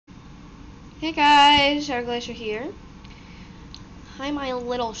Hey guys, Shadow Glacier here. Hi my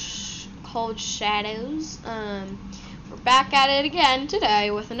little cold shadows. We're back at it again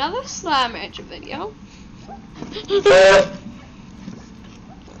today with another Slime Rancher video.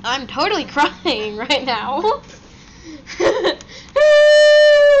 I'm totally crying right now.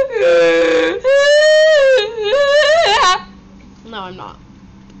 No, I'm not.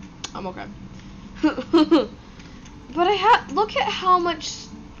 I'm okay. But look at how much,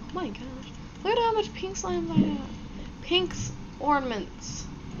 oh my gosh. Look at how much pink slimes I have. Pink ornaments.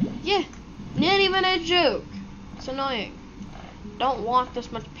 Yeah, not even a joke. It's annoying. Don't want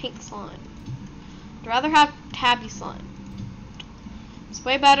this much pink slime. I'd rather have tabby slime. It's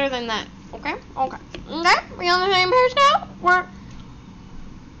way better than that. Okay? Okay. Okay? We on the same page now?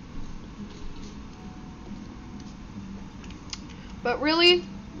 But really,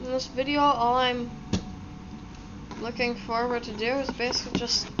 in this video, all I'm looking forward to do is basically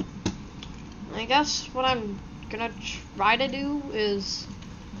just, I guess what I'm gonna try to do is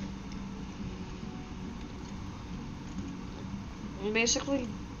basically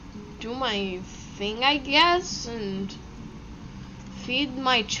do my thing, I guess, and feed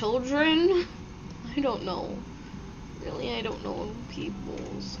my children. I don't know. Really, I don't know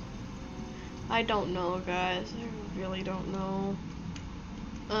people's. I don't know, guys. I really don't know.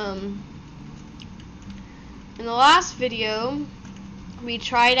 In the last video, we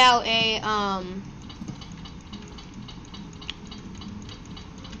tried out a,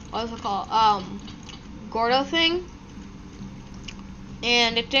 what was it called? Gordo thing.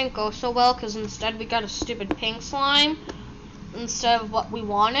 And it didn't go so well because instead we got a stupid pink slime instead of what we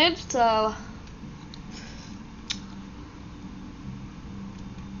wanted, so.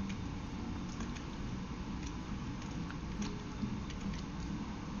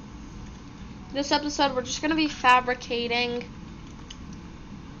 This episode, we're just going to be fabricating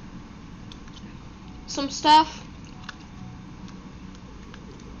some stuff.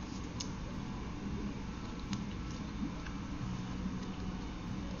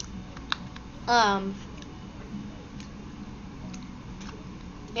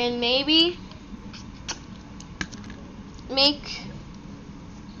 And maybe make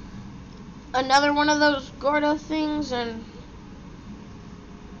another one of those Gordo things and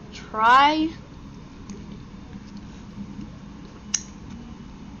try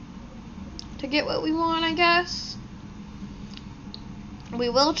to get what we want, I guess. We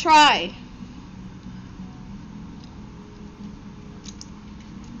will try.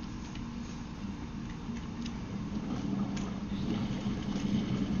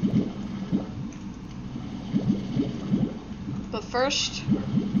 But first,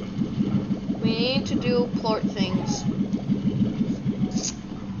 we need to do plort things.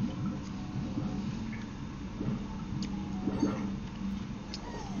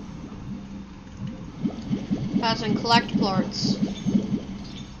 As in collect plorts.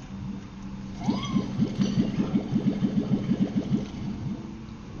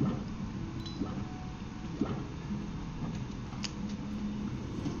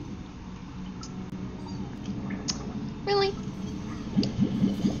 Really?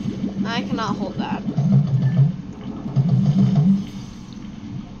 I cannot hold that.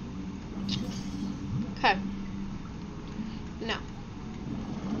 Okay. Now.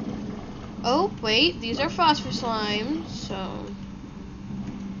 Oh, wait, these are phosphor slimes, so.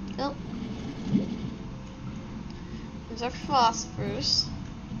 Oh. These are phosphors.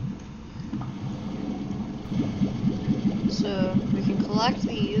 So, we can collect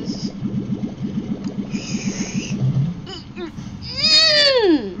these.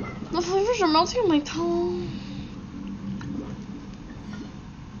 The flavors are melting on my tongue.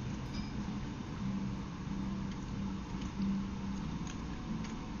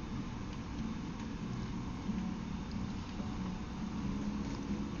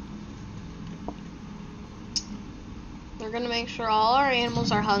 We're gonna make sure all our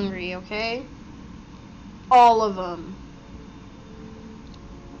animals are hungry, okay? All of them.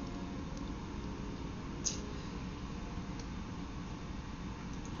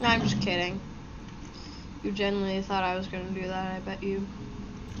 No, I'm just kidding. You genuinely thought I was gonna do that, I bet you.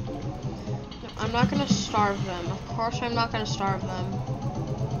 No, I'm not gonna starve them. Of course I'm not gonna starve them.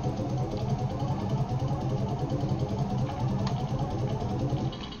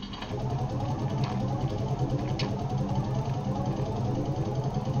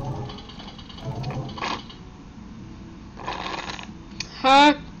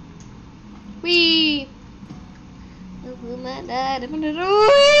 Huh? Wee!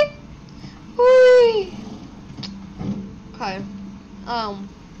 Okay.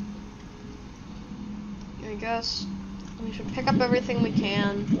 I guess we should pick up everything we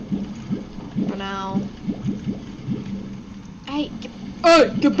can. for now. Hey,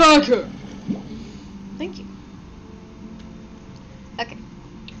 Get back here! thank you. Okay.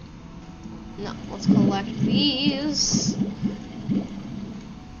 No, let's collect these.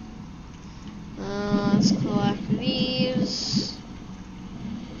 Let's collect these.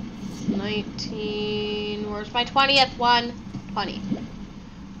 19. Where's my 20th one? 20.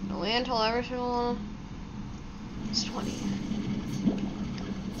 No wait until every single one. It's 20.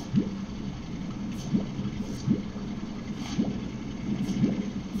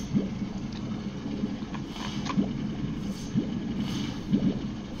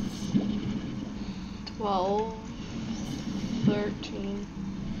 Twelve, 13,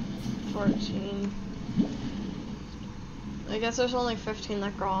 14. I guess there's only 15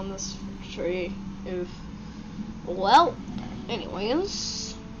 that grow on this tree. Oof. Well,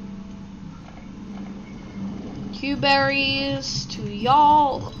 anyways. Q-berries to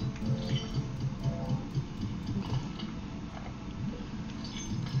y'all.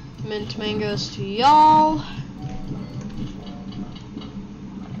 Mint mangoes to y'all.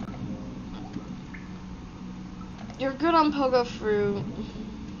 You're good on pogo fruit.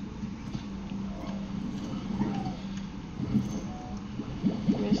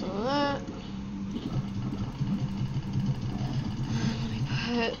 Give me some of that. Let me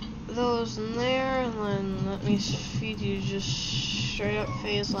put those in there, and then let me feed you just straight up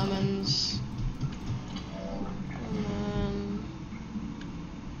phase lemons. And then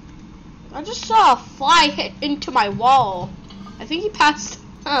I just saw a fly hit into my wall. I think he passed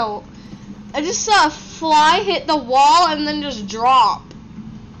out. I just saw a fly hit the wall and then just drop.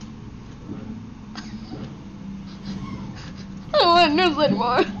 I don't want news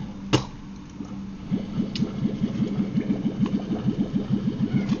anymore.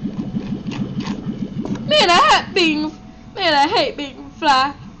 Man, I hate being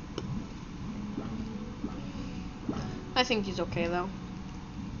fly. I think he's okay though.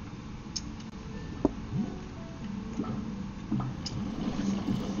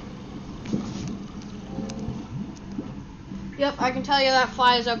 Yep, I can tell you that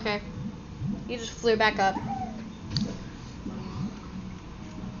fly is okay. He just flew back up.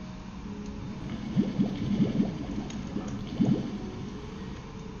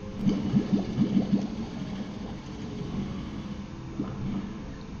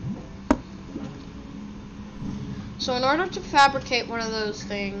 So in order to fabricate one of those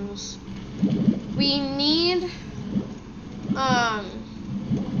things, we need, in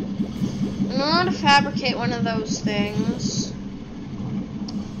order to fabricate one of those things,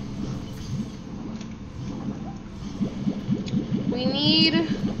 we need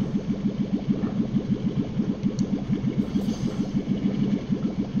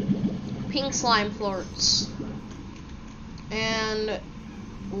pink slime floats. And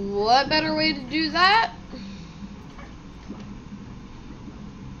what better way to do that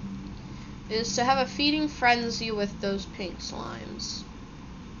is to have a feeding frenzy with those pink slimes.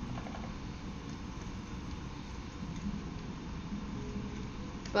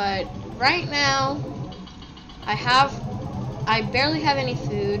 But right now, I barely have any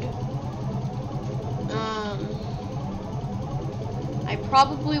food. I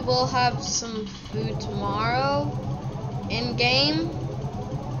probably will have some food tomorrow in game,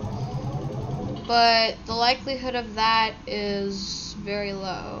 but the likelihood of that is very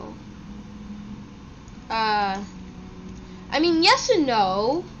low. I mean, yes and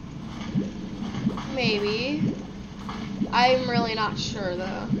no. Maybe. I'm really not sure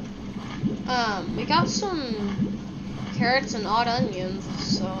though. We got some carrots and odd onions,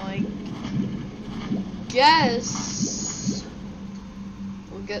 so I guess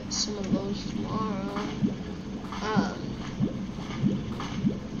we'll get some of those tomorrow.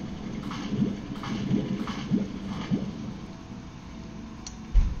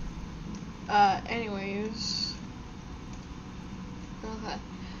 Anyways. Okay.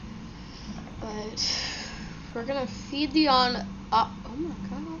 But we're gonna feed the oh my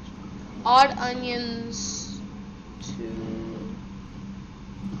gosh. Odd onions to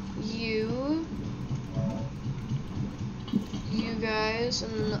you guys,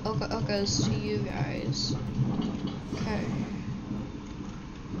 and then the okas to you guys. Okay.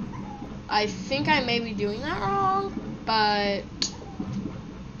 I think I may be doing that wrong, but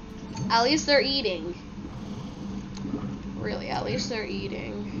at least they're eating. Really, at least they're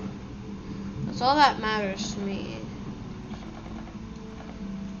eating. That's all that matters to me.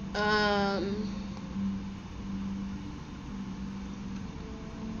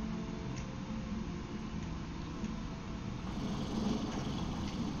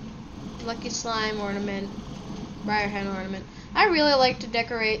 Lucky slime ornament, briar hen ornament. I really like to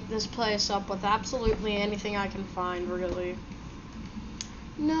decorate this place up with absolutely anything I can find, really.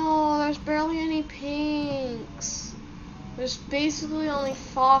 No, there's barely any pinks. There's basically only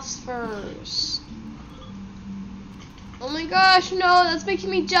phosphors. Oh my gosh, no, that's making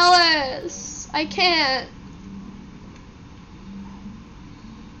me jealous. I can't.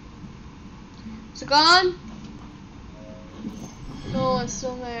 Is it gone? No, it's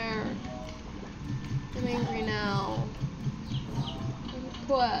still there. I'm angry now.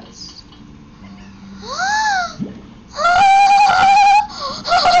 Quest.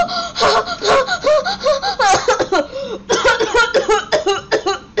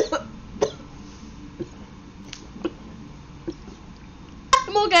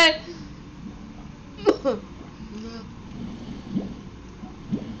 I'm okay.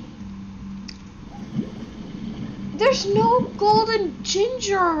 There's no golden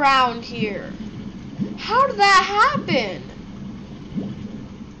ginger around here. How did that happen?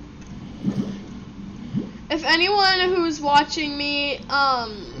 If anyone who's watching me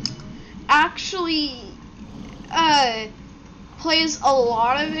actually plays a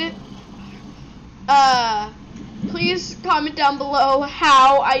lot of it, please comment down below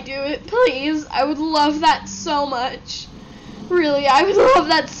how I do it, please. I would love that so much. Really, I would love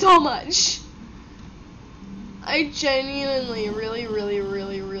that so much. I genuinely really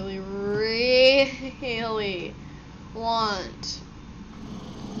want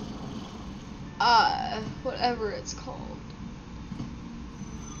whatever it's called.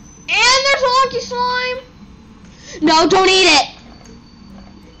 And there's a lucky slime. No, don't eat it.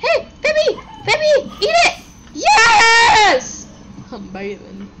 Hey, baby, eat it. Yes. I'm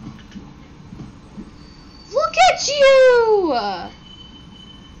bathing. Look at you.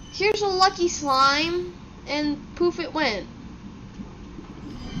 Here's a lucky slime, and poof, it went.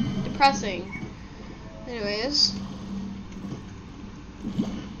 Depressing. Anyways.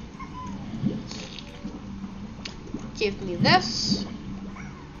 Give me this.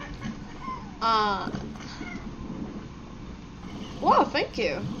 Wow, thank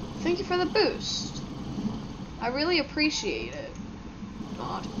you. Thank you for the boost. I really appreciate it.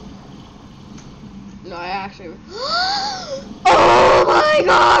 Not. No, I actually. Oh my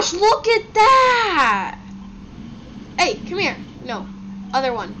gosh, look at that! Hey, come here. No,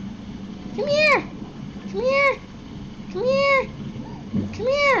 other one. Come here. Come here. Come here. Come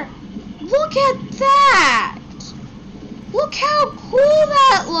here. Look at that! Look how cool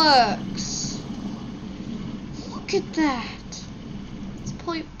that looks! Look at that!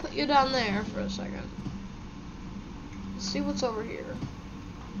 Let's put you down there for a second. Let's see what's over here.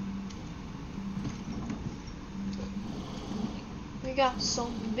 We got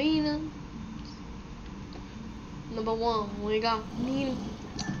some Venus. Number 1, we got me.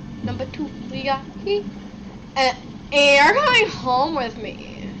 Number 2, we got he. And you're coming home with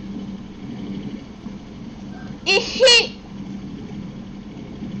me.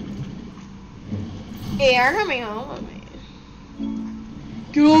 You're coming home with me.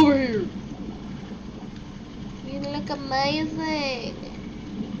 Get over here. You look amazing.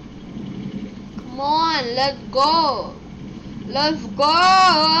 Come on, let's go. Let's go.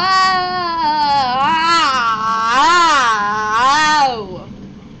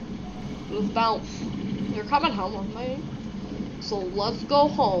 Let's bounce. You're coming home with me. So let's go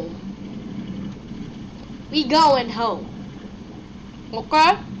home. We going home.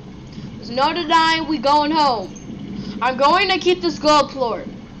 Okay? There's no denying we going home. I'm going to keep this gold plort.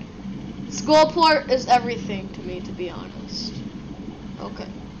 This gold plort is everything to me, to be honest. Okay.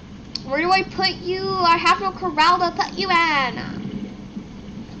 Where do I put you? I have no corral to put you in.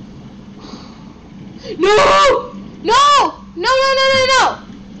 No! No! No, no, no, no, no!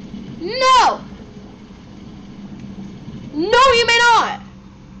 No! No, you may not!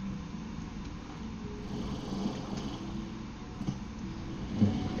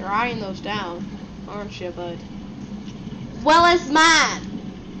 You're eyeing those down, aren't you, bud? Well, it's mine.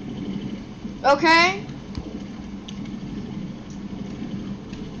 Okay?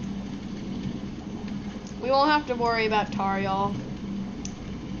 We won't have to worry about tar, y'all.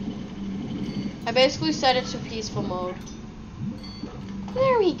 I basically set it to peaceful mode.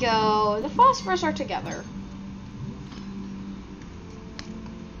 There we go. The phosphors are together.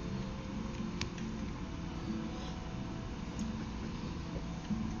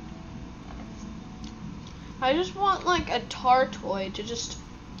 I just want like a tar toy to just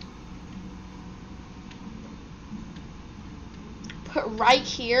put right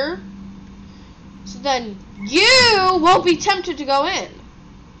here, so then you won't be tempted to go in.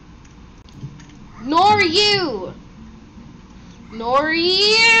 Nor you. Nor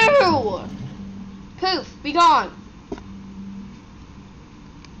you. Poof, be gone.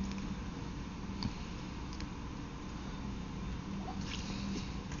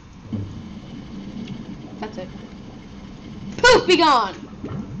 Poof be gone!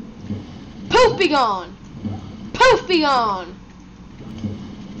 Poof be gone! Poof be gone!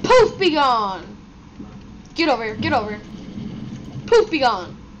 Poof be gone! Get over here, get over here. Poof be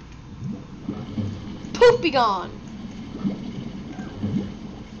gone! Poof be gone!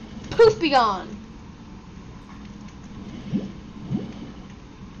 Poof be gone!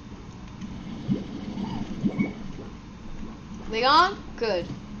 They gone? Good.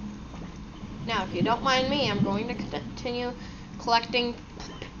 Now, if you don't mind me, I'm going to continue collecting.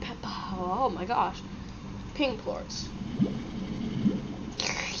 Oh my gosh, pink plorts.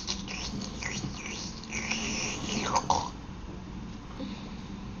 Hey!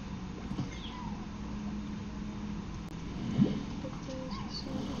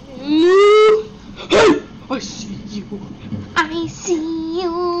 I see you. I see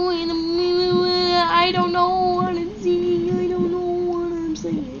you in a mirror. I don't know what I'm seeing. I don't know what I'm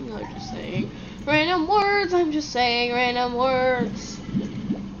saying. I'm just saying random words. I'm just saying random words.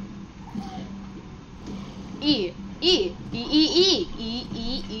 E E E E E E E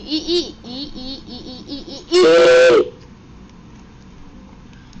E E E E E E E.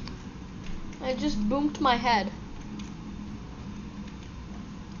 I just boomed my head.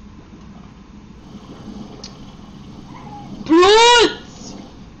 Plorts!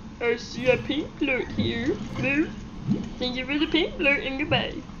 I see a pink plort here. Blue. Thank you for the pink plort and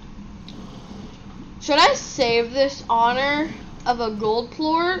goodbye. Should I save this honor of a gold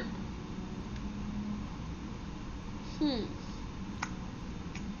plort?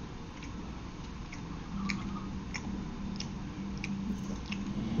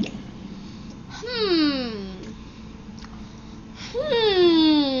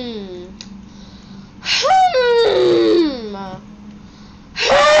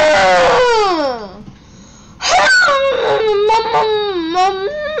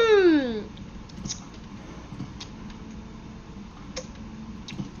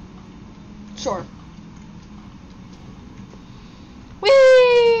 Sure. Whee!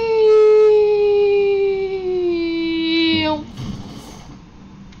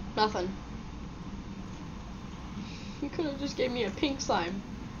 Nothing. You could have just gave me a pink slime.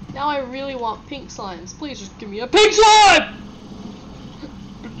 Now I really want pink slimes. Please just give me a pink slime!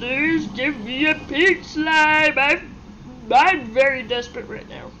 Please give me a pink slime. I'm very desperate right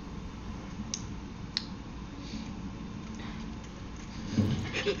now.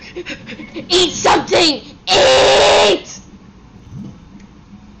 Eat something! Eat!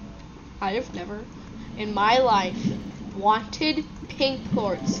 I have never in my life wanted pink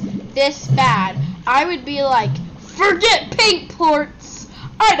plorts this bad. I would be like, forget pink plorts!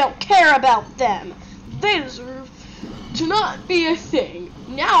 I don't care about them. They deserve to not be a thing.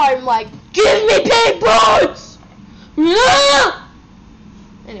 Now I'm like, give me pink plorts! No!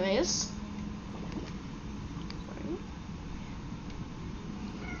 Anyways.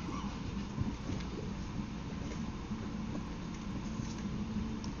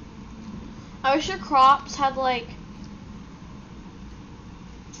 I wish your crops had like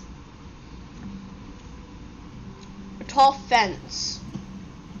a tall fence.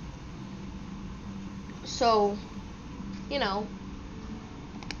 So, you know.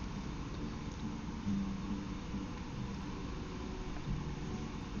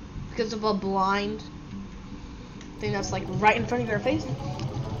 Because of a blind thing that's like right in front of your face.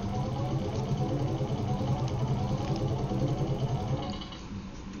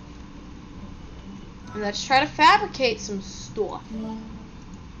 And let's try to fabricate some stuff.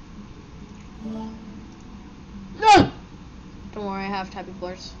 No! Don't worry, I have tabby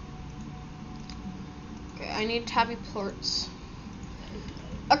plorts. Okay, I need tabby plorts.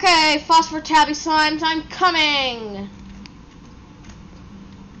 Okay, phosphor tabby slimes, I'm coming!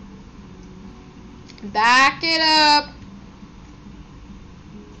 Back it up.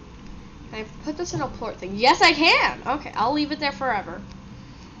 Can I put this in a plort thing? Yes, I can! Okay, I'll leave it there forever.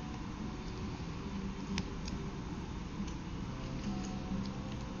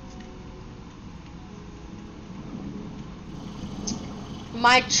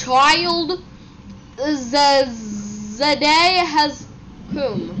 My child, the day has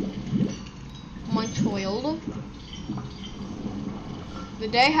whom? My child. The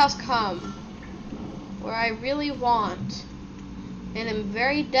day has come where I really want and am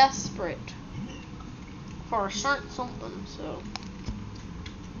very desperate for a certain something, so.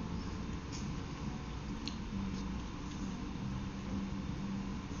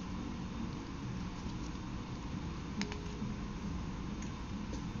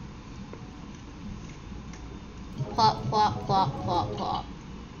 Plop, plop, plop, plop, plop.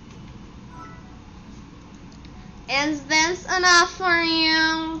 Is this enough for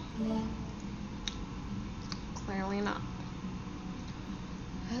you? Clearly not.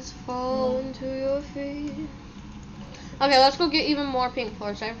 has fallen to your feet. Okay, let's go get even more pink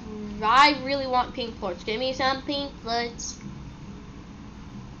floors. I really want pink floors. Give me some pink floors.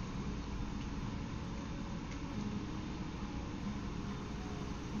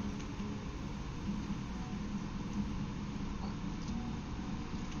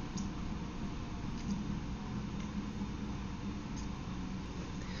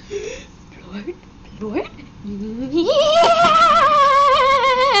 Lord? Yeah!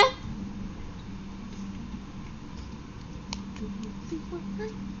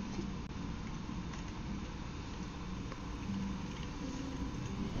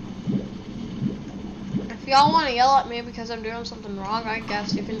 If y'all want to yell at me because I'm doing something wrong, I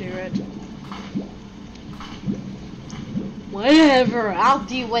guess you can do it. Whatever, I'll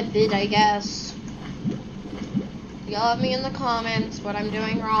deal with it, I guess. Yell at me in the comments what I'm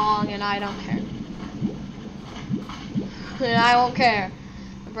doing wrong, and I don't care. And I won't care.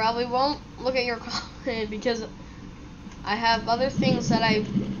 I probably won't look at your comment because I have other things that I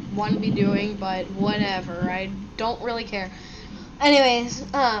want to be doing, but whatever. I don't really care. Anyways,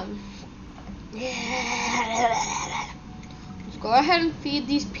 let's go ahead and feed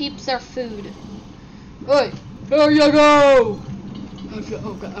these peeps their food. Oi, here you go! Have your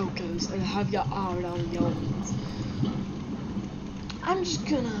okras and have your yums. I'm just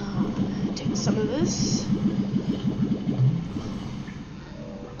gonna take some of this.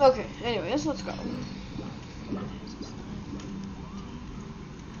 Okay, anyways, let's go.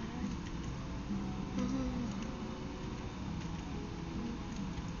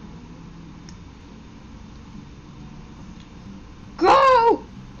 Go!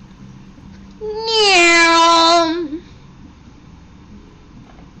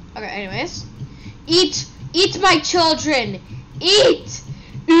 Okay, anyways. Eat my children! Eat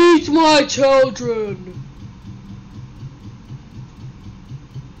my children!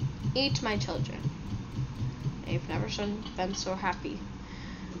 Eat my children. I've never been so happy.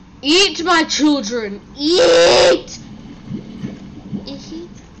 Eat my children! Eat!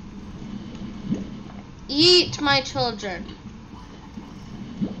 Eat my children.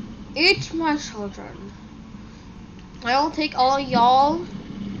 Eat my children. I will take all y'all,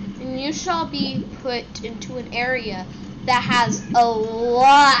 and you shall be put into an area that has a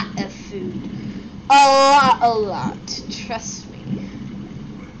lot of food. A lot. Trust me.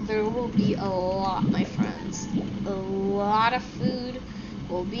 There will be a lot, my friends. A lot of food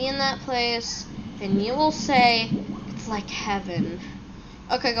will be in that place, and you will say, it's like heaven.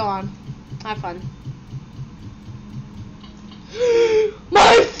 Okay, go on. Have fun.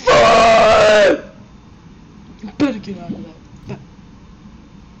 My foot! You better get out of that.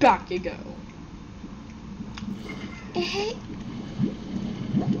 Back you go. Hey.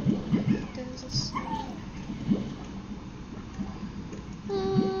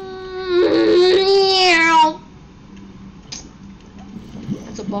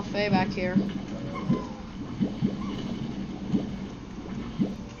 It's a buffet back here.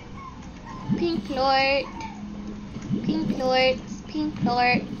 Pink Floyd. Pink Floyds, Pink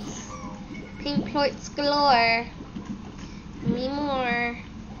Floyds, Pink Floyds galore. Me more.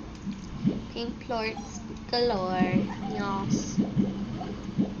 Pink Floyds galore. Yes.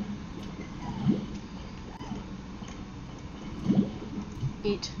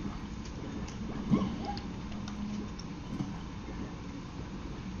 Eat.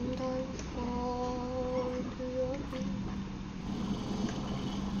 And I fall to your feet.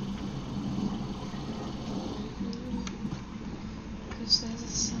 There's a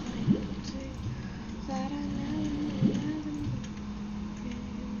sign that I never.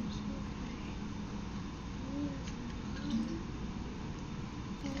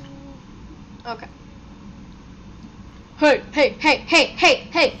 Okay.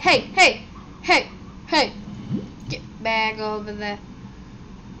 Hey. Get back over there.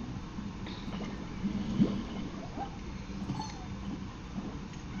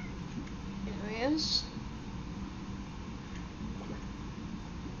 Anyways.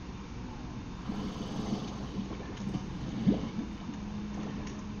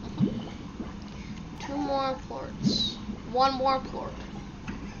 Two more plorts. One more plort.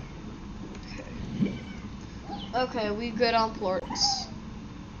 Okay, we good on plorts.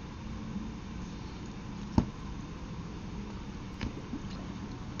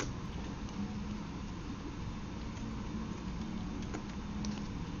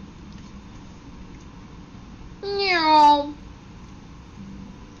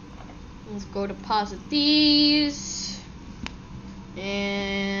 Let's go deposit these.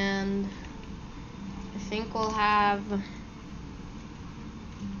 And I think we'll have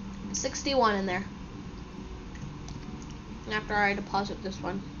 61 in there. after I deposit this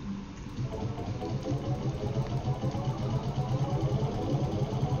one.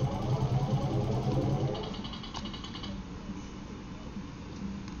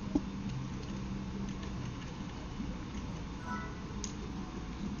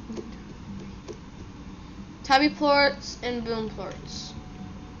 Tabby plorts and boom plorts.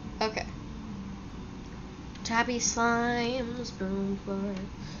 Okay. Tabby slimes, boom plort.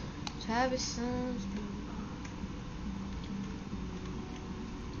 Tabby slimes, boom plort.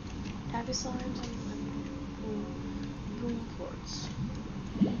 Tabby slimes and boom plorts.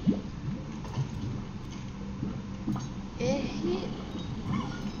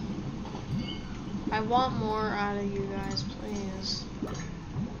 I want more out of you guys, please.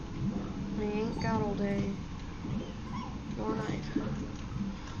 We ain't got all day. Or night.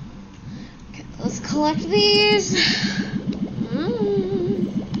 Okay, let's collect these.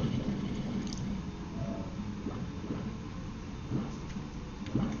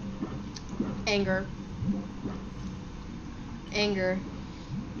 Anger. Anger.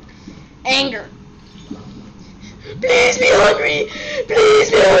 Anger. Please be hungry. Please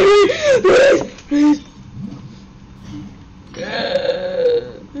be hungry. Please.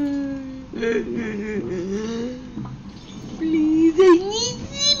 Please, I need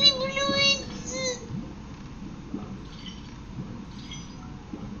Tabby plorts.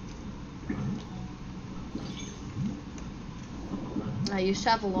 I used to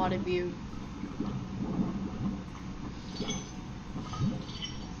have a lot of you.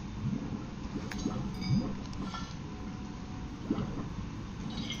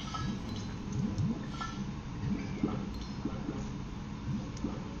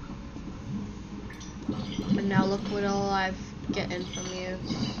 But now look what all I've gotten from you,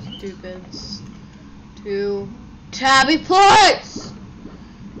 stupids. 2 Tabby plorts!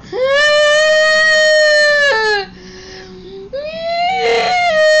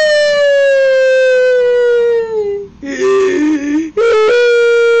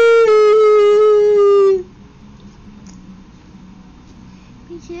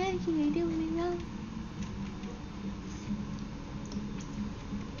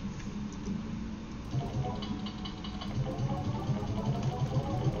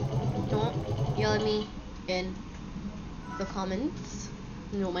 Don't yell at me in the comments.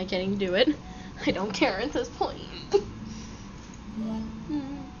 No, am I getting to do it? I don't care at this point.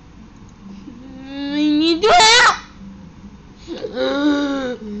 I need to help!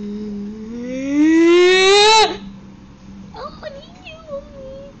 Somebody help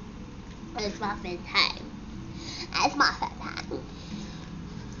me. It's my fun time. It's my fun time.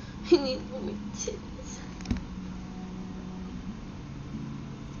 I need more tits.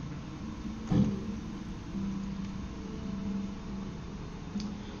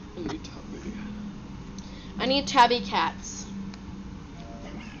 I need tabby cats.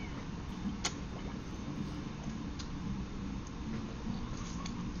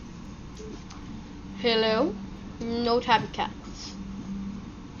 Hello? No tabby cats.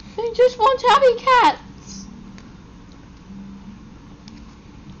 I just want tabby cats.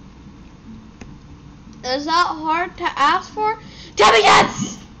 Is that hard to ask for? Tabby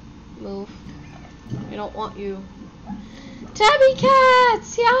cats! Move. I don't want you. Tabby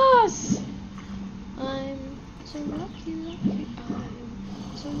cats! Yes! I'm so lucky, lucky.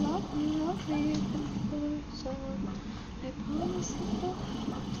 I'm so lucky, lucky. So I promise you.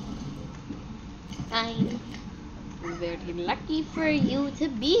 I'm very lucky for you to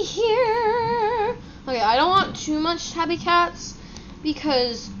be here. Okay, I don't want too much tabby cats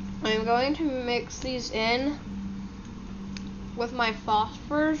because I'm going to mix these in with my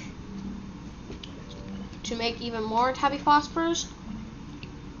phosphors to make even more tabby phosphors.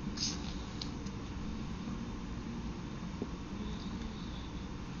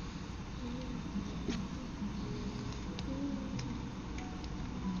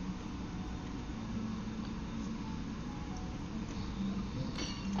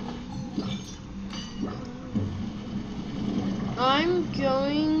 I'm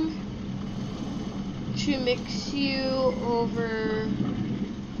going to mix you over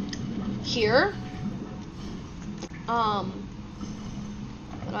here.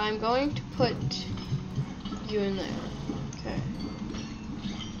 But I'm going to put you in there. Okay.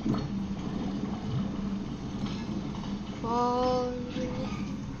 Follow.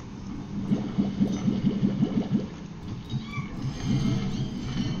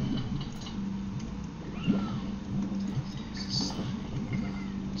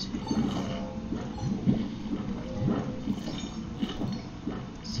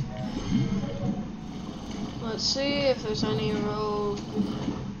 Let's see if there's any rogue.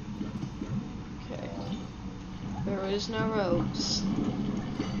 Okay. There There is no roads.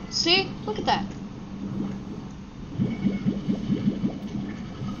 See? Look at that.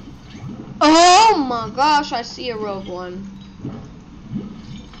 Oh my gosh, I see a rogue one.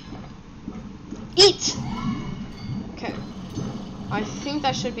 Eat! Okay. I think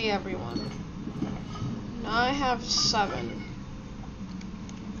that should be everyone. Now I have 7.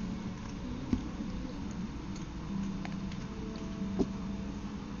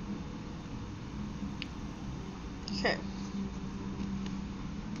 Okay.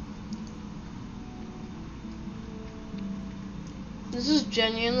 This is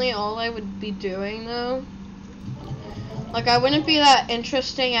genuinely all I would be doing though. Like, I wouldn't be that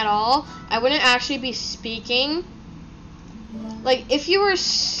interesting at all. I wouldn't actually be speaking. Like, if you were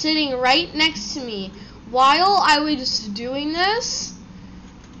sitting right next to me while I was doing this,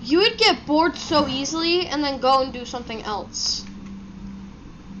 you would get bored so easily and then go and do something else.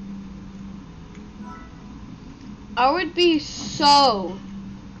 I would be so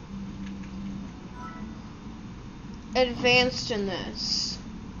advanced in this.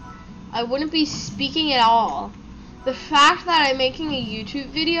 I wouldn't be speaking at all. The fact that I'm making a YouTube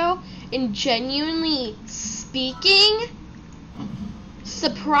video and genuinely speaking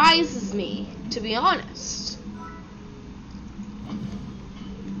surprises me, to be honest.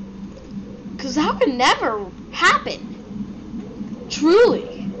 Because that would never happen.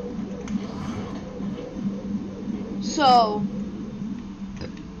 Truly. So,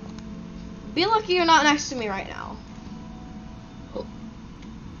 be lucky you're not next to me right now.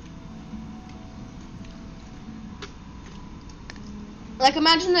 Like,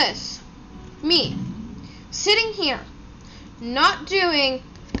 imagine this. Me, sitting here, not doing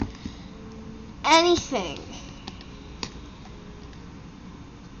anything.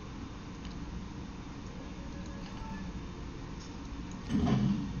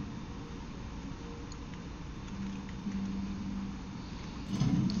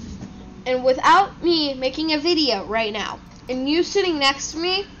 And without me making a video right now, and you sitting next to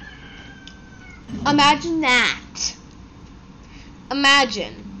me, imagine that.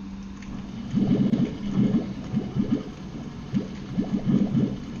 Imagine.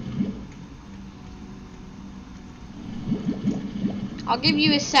 I'll give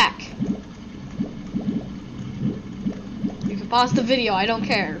you a sec. You can pause the video, I don't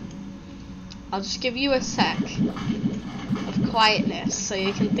care. I'll just give you a sec of quietness so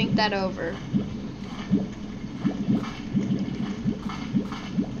you can think that over.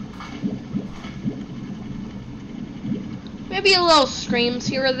 Maybe a little screams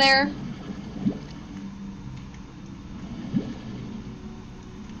here or there.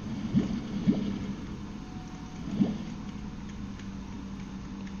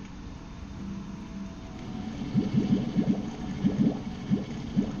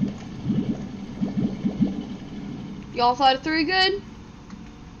 Y'all thought it through good?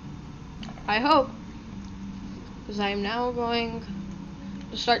 I hope. Because I am now going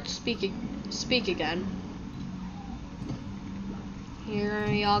to start speak again. Here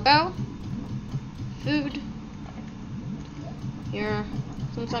y'all go. Food. Here,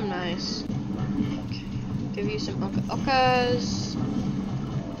 since I'm nice. Okay. Give you some ukas.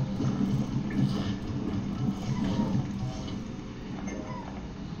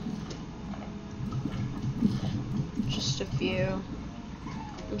 Just a few.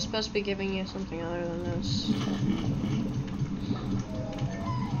 I'm supposed to be giving you something other than this.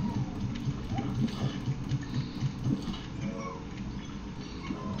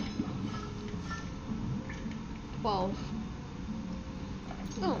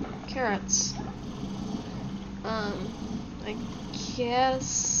 Oh, carrots. I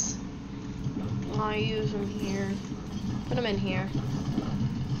guess I'll use them here. Put them in here.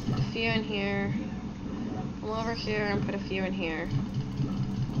 Put a few in here. Come over here and put a few in here.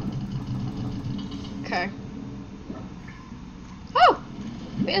 Okay. Oh!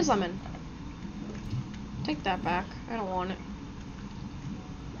 Beer's lemon. Take that back. I don't want it.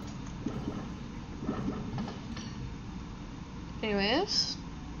 Anyways,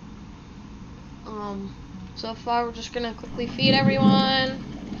 so far we're just gonna quickly feed everyone,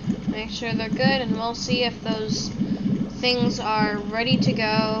 make sure they're good, and we'll see if those things are ready to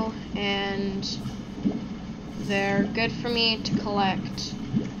go and they're good for me to collect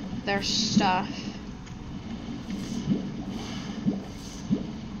their stuff.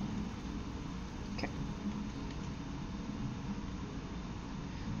 Okay.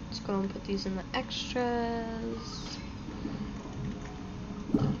 Let's go and put these in the extras.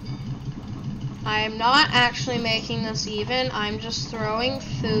 I am not actually making this even. I'm just throwing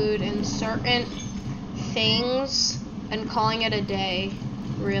food in certain things and calling it a day,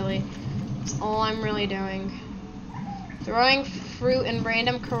 really. That's all I'm really doing. Throwing fruit in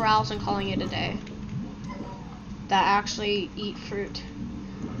random corrals and calling it a day. That actually eat fruit.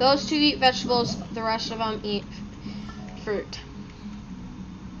 Those two eat vegetables, the rest of them eat fruit.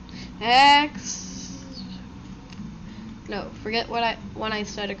 No, forget when I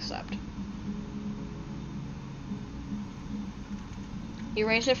said accept.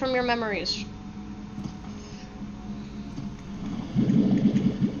 Erase it from your memories.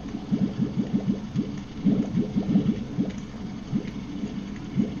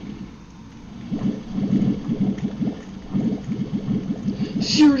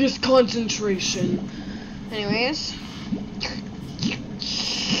 Serious concentration. Anyways.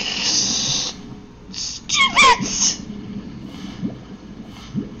 Stupid!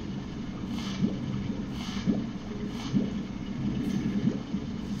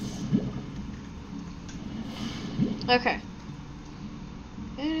 Okay.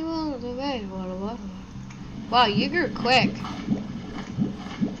 Wow, you grew quick.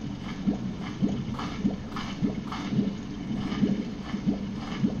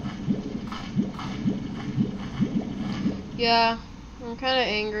 Yeah, I'm kind of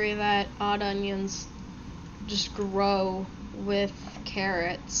angry that odd onions just grow with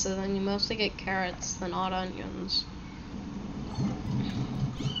carrots, so then you mostly get carrots than odd onions.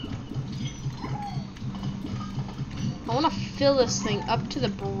 I want to fill this thing up to the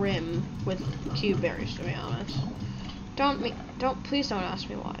brim with cube berries, to be honest. Please don't ask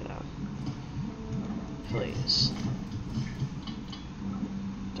me why, though. Please.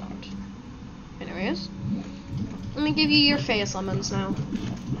 Don't. Anyways. Let me give you your face lemons now.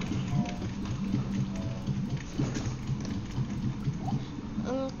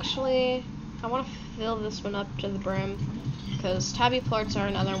 Actually, I want to fill this one up to the brim, because tabby plorts are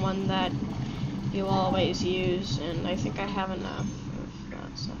another one that you always use, and I think I have enough of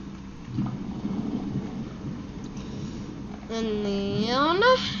that stuff. And then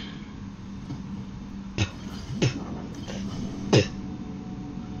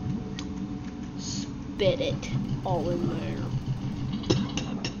spit it all in there.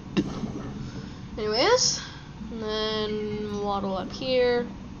 Anyways, and then waddle up here,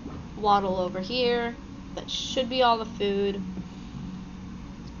 waddle over here. That should be all the food.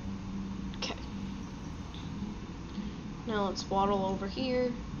 Okay. Now let's waddle over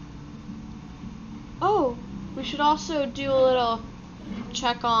here. Oh, we should also do a little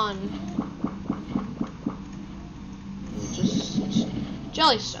check on just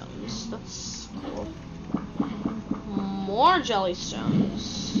jellystones. That's cool. More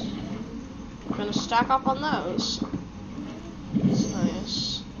jellystones. We're gonna stack up on those. That's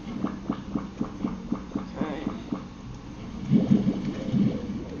nice. Okay.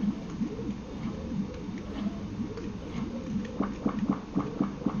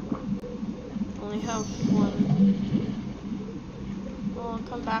 Only have one. Well, I'll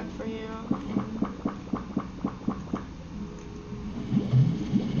come back for you.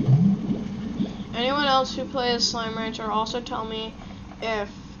 Anyone else who plays Slime Rancher, also tell me if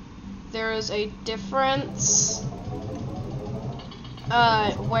there is a difference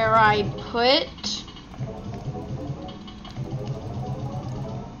where I put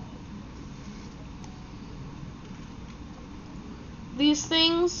these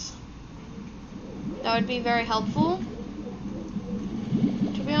things. That would be very helpful,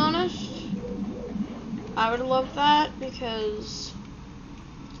 to be honest. I would love that because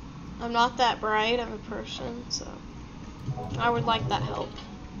I'm not that bright of a person, so I would like that help.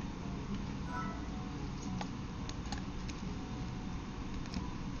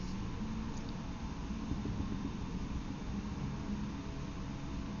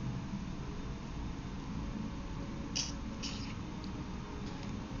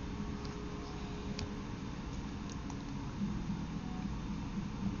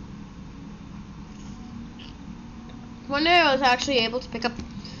 One day I was actually able to pick up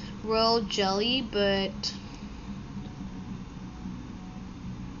royal jelly, but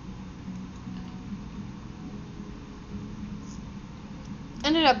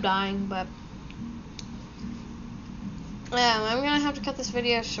ended up dying. But I'm gonna have to cut this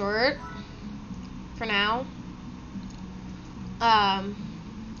video short for now.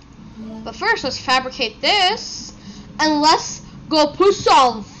 But first, let's fabricate this, and let's go put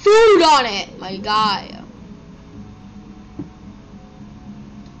some food on it, my guy.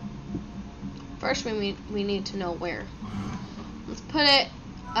 First, we need to know where. Let's put it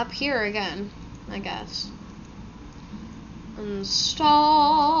up here again, I guess.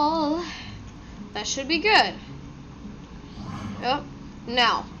 Install. That should be good. Yep.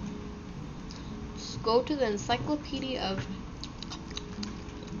 Now, let's go to the encyclopedia of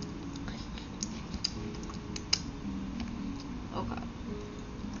Okay.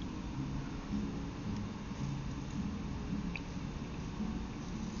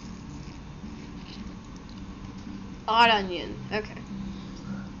 Odd onion. Okay.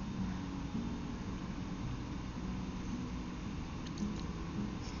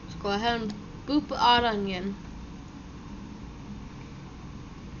 Let's go ahead and boop odd onion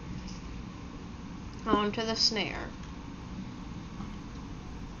onto the snare.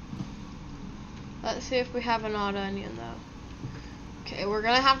 Let's see if we have an odd onion though. Okay, we're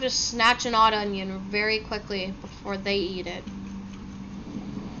gonna have to snatch an odd onion very quickly before they eat it.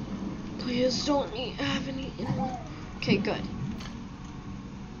 Please don't have any. Okay, good.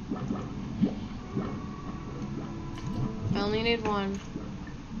 I only need one.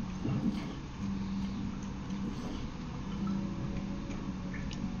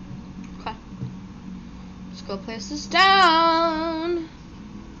 Okay. Let's go place this down.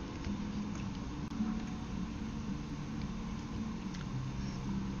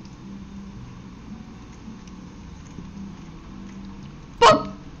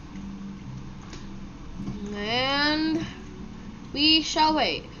 Boop! And we shall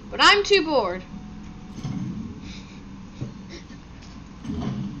wait. But I'm too bored.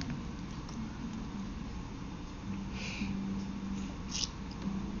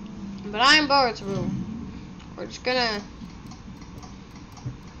 But I'm bored, so we're just gonna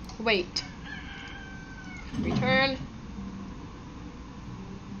wait. Return.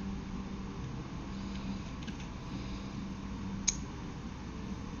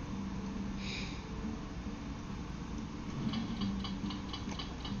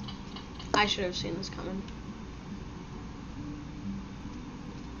 I should have seen this coming.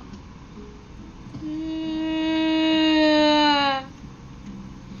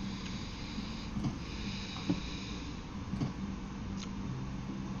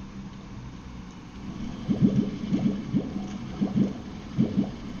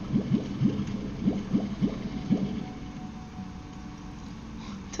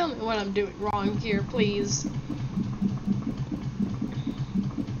 Tell me what I'm doing wrong here, please.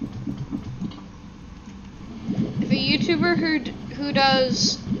 If a YouTuber who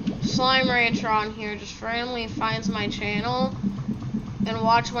does Slime Rancher on here just randomly finds my channel and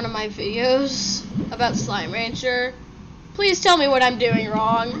watch one of my videos about Slime Rancher, please tell me what I'm doing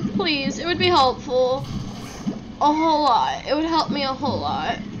wrong. Please, it would be helpful. A whole lot. It would help me a whole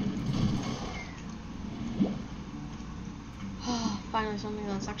lot. Finally something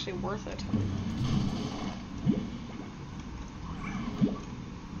that's actually worth it.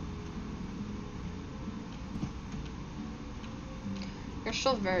 You're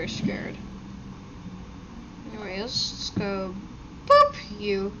still very scared. Anyways, let's go boop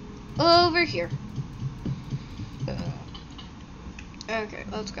you over here. Okay,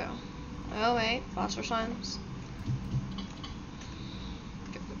 let's go. Oh wait, phosphor slimes.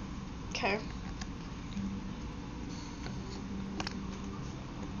 Okay.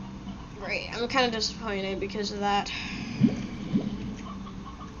 Great, I'm kind of disappointed because of that.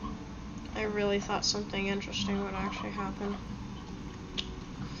 I really thought something interesting would actually happen.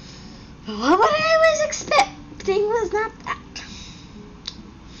 But what I was expecting was not that.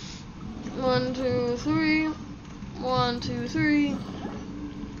 1, 2, 3. 1, 2, 3.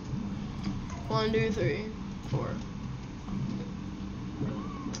 1, 2, 3, 4.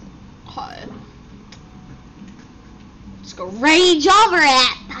 Hi. Let's go rage over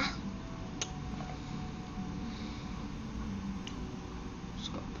it. Let's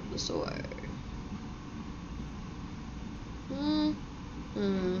go put this away.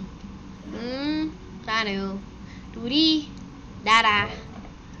 I know. Doody. Dada.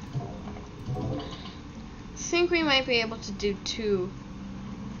 I think we might be able to do 2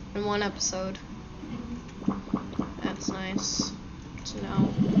 in one episode. That's nice to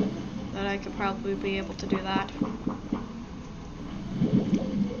know that I could probably be able to do that.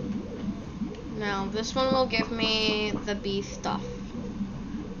 Now, this one will give me the bee stuff.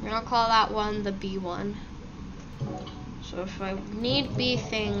 I'm gonna call that one the bee one. So if I need bee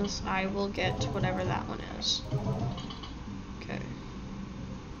things, I will get whatever that one is. Okay.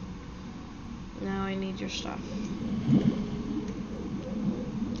 Now I need your stuff. Did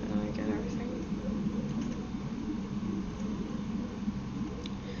I get everything?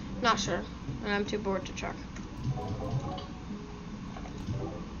 Not sure, and I'm too bored to check.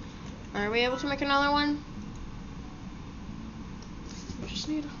 Are we able to make another one? We just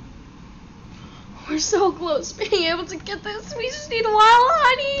need... We're so close to being able to get this. We just need wild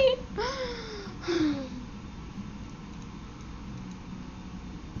honey.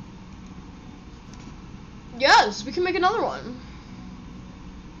 Yes, we can make another one.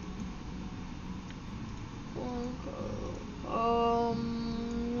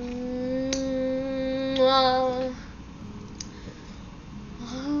 Fall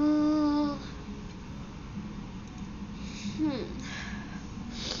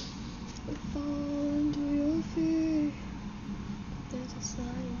into your fear. There's a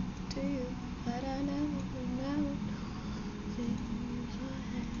sign to you that I never know. Things I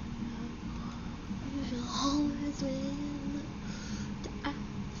have, you shall always win. I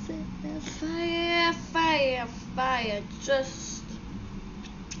said fire, fire, fire. Just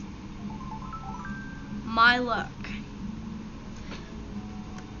my luck.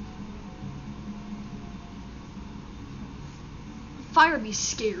 Fire be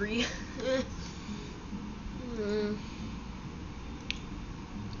scary.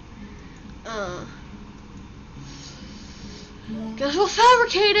 Guess we'll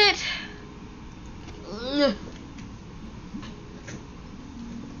fabricate it.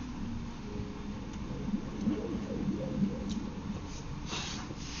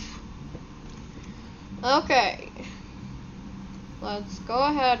 Okay. Let's go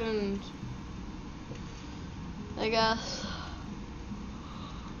ahead and I guess.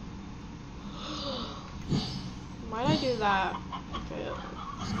 Might I do that? Okay,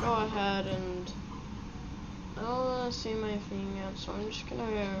 let's go ahead and I don't want to see my thing yet, so I'm just gonna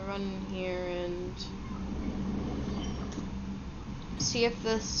run in here and see if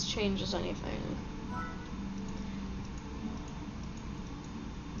this changes anything.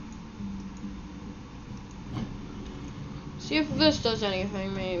 See if this does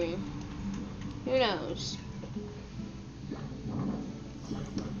anything, maybe. Who knows?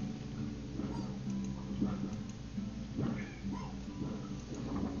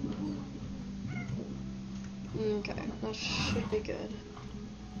 Okay, that should be good.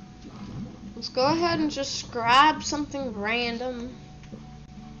 Let's go ahead and just grab something random.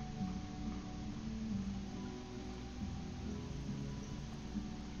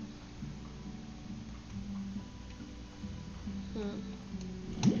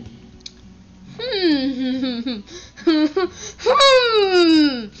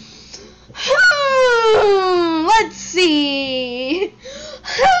 Let's see.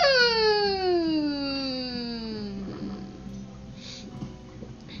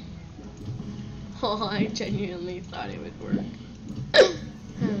 Oh, I genuinely thought it would work. Darn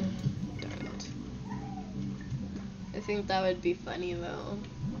it. I think that would be funny though.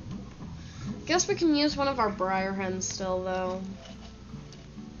 Guess we can use one of our briar hens still though.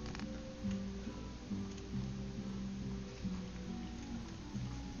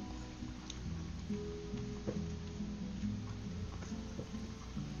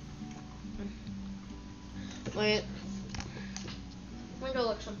 Wait. I'm gonna go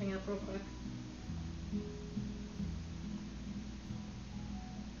look something up real quick.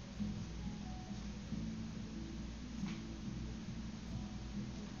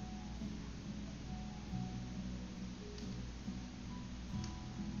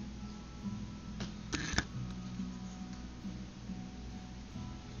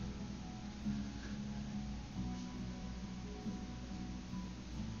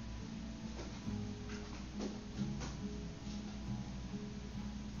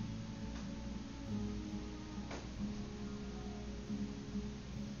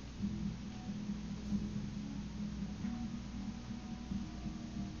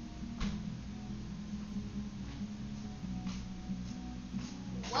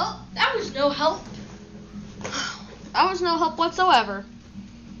 Well, that was no help. That was no help whatsoever.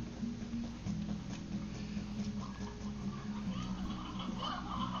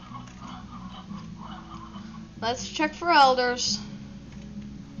 Let's check for elders.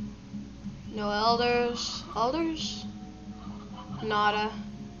 No elders. Elders? Nada.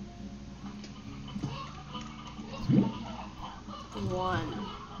 One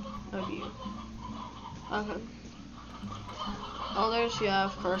of you. Okay. Elders, yeah,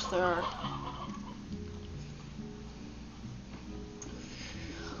 of course there are.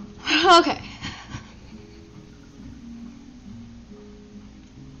 Okay.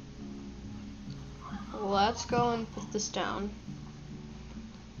 Let's go and put this down.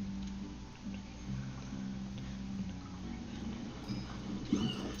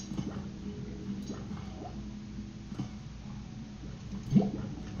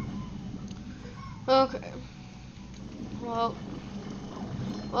 Okay.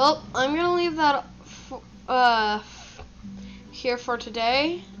 Well, I'm gonna leave that here for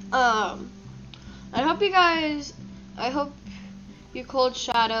today. I hope you Cold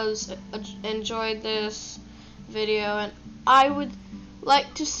Shadows enjoyed this video, and I would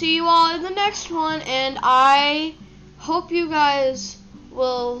like to see you all in the next one, and I hope you guys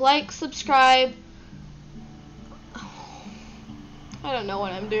will like, subscribe. I don't know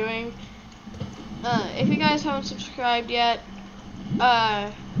what I'm doing. if you guys haven't subscribed yet,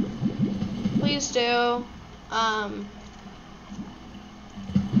 please do.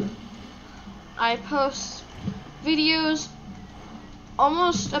 I post videos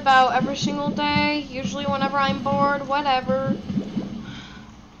almost about every single day, usually whenever I'm bored, whatever.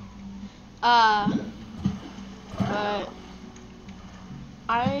 But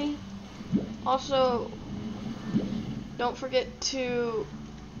I also don't forget to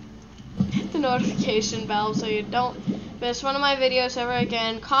hit the notification bell so you don't miss one of my videos ever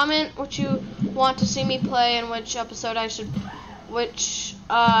again. Comment what you want to see me play and which episode which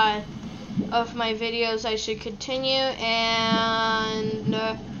of my videos I should continue, and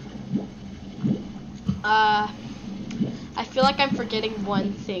I feel like I'm forgetting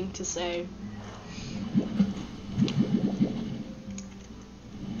one thing to say.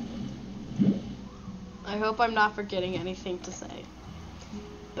 I hope I'm not forgetting anything to say.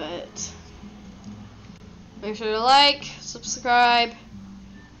 But make sure to like, subscribe,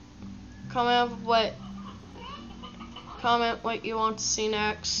 comment what you want to see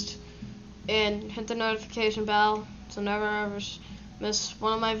next, and hit the notification bell so never ever miss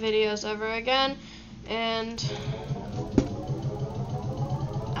one of my videos ever again. And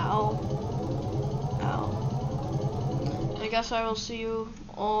ow. I guess I will see you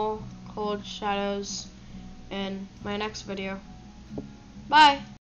all cold shadows in my next video. Bye.